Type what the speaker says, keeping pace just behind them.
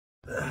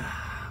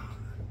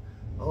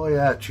Oh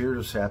yeah,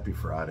 cheers, happy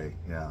Friday,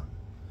 yeah.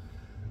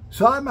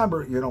 So I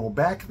remember,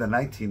 back in the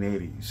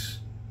 1980s,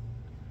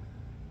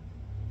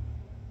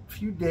 if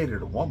you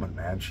dated a woman,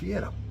 man, she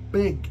had a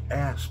big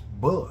ass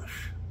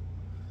bush.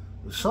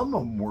 Some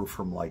of them were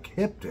from like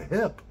hip to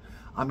hip.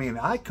 I mean,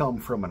 I come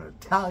from an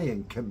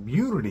Italian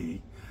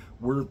community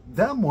where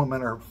them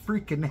women are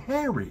freaking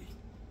hairy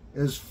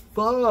as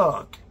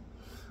fuck.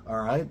 All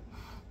right.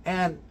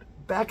 And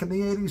back in the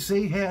 80s,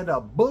 they had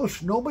a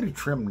bush. Nobody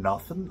trimmed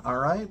nothing. All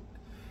right.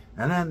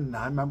 And then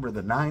I remember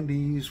the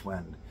 90s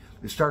when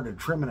they started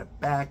trimming it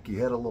back.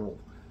 You had a little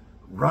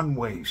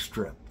runway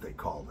strip, they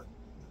called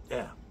it.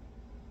 Yeah.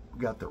 We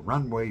got the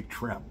runway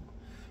trim.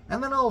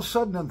 And then all of a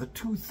sudden in the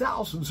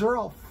 2000s, they're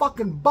all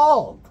fucking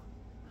bald.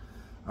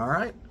 All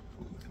right?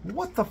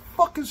 What the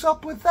fuck is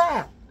up with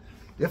that?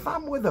 If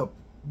I'm with a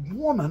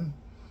woman,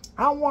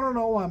 I want to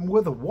know I'm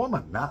with a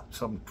woman, not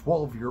some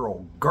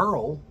 12-year-old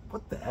girl.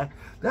 What the heck?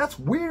 That's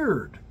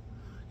weird,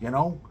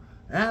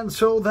 And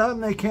so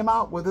then they came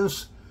out with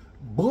this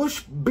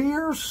Bush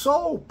Beer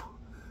soap.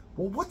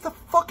 Well, what the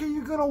fuck are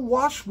you going to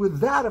wash with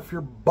that if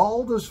you're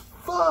bald as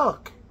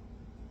fuck?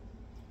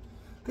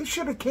 They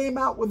should have came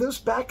out with this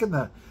back in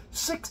the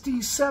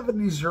 60s,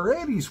 70s, or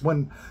 80s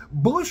when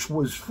Bush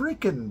was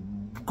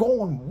freaking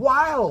going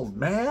wild,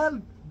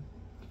 man.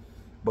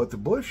 But the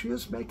Bush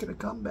is making a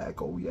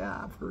comeback. Oh,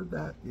 yeah, I've heard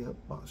that. Yep,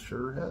 I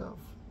sure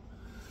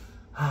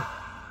have.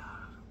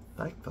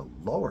 Thank the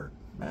Lord.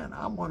 Man,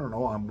 I want to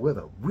know I'm with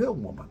a real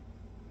woman.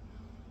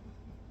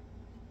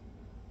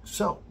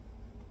 So,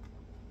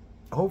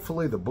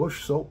 hopefully the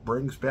Bush soap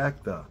brings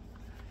back the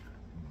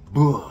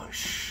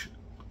Bush.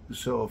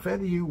 So if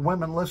any of you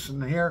women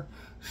listen here,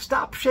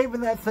 stop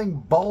shaving that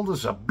thing bald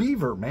as a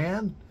beaver,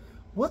 man.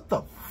 What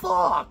the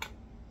fuck?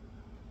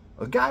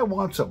 A guy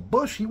wants a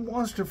bush. He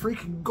wants to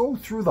freaking go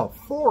through the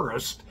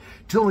forest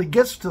till he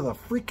gets to the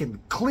freaking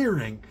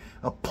clearing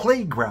of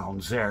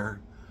playgrounds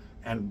there.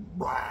 And,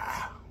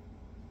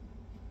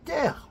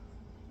 yeah.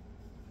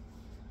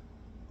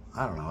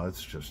 I don't know.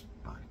 It's just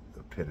my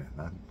opinion.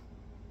 And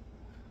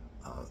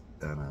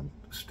I'm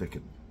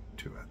sticking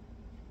to it.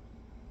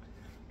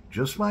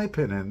 Just my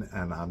opinion,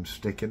 and I'm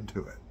sticking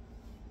to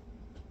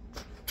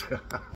it.